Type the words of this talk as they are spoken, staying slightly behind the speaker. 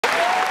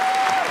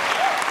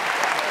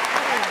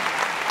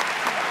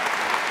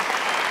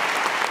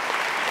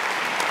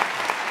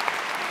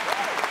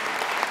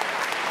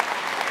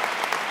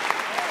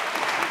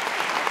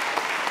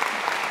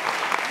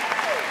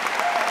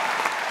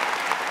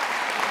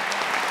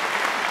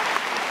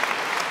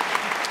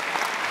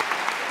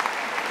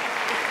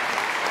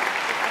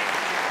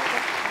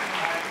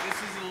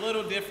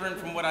different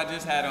from what I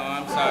just had on,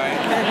 I'm sorry.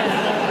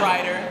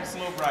 It's a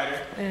little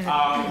brighter.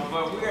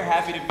 But we are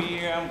happy to be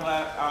here. I'm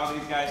glad all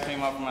these guys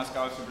came up from my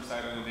scholarship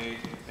recital today.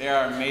 They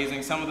are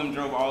amazing. Some of them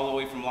drove all the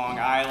way from Long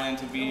Island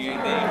to be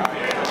here. They are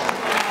here.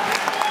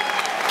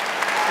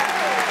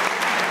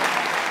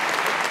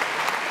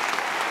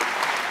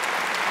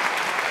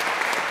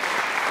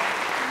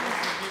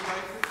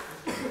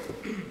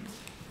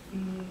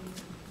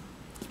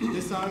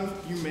 This song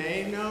you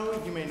may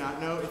know, you may not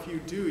know. If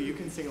you do, you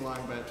can sing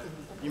along, but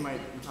you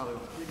probably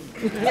won't.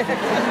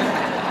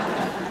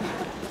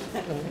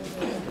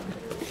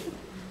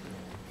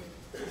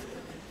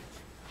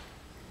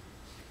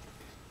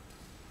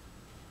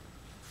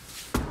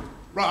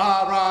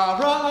 Ra ra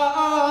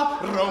ra,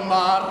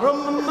 Roma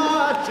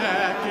Roma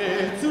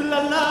jackets, ooh la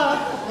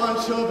la,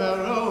 want your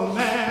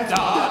romance. Da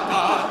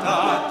da da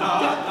da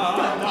da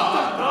da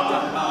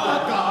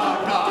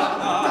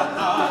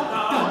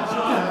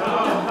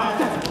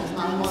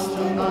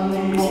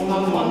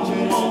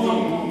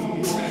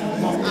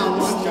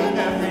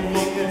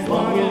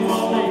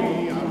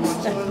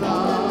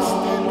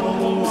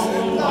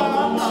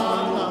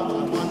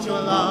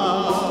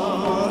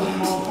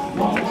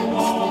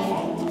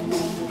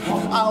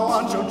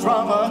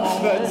drama,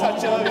 the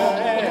touch of your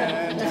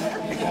hand.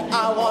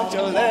 I want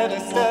your letter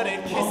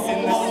studded kiss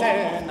in the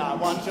sand. I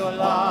want your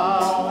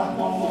love.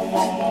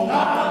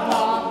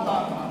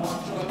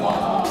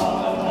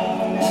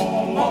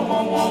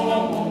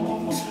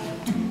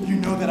 You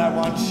know that I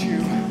want you,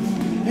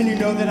 and you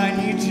know that I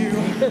need you. I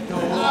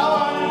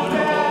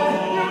want you.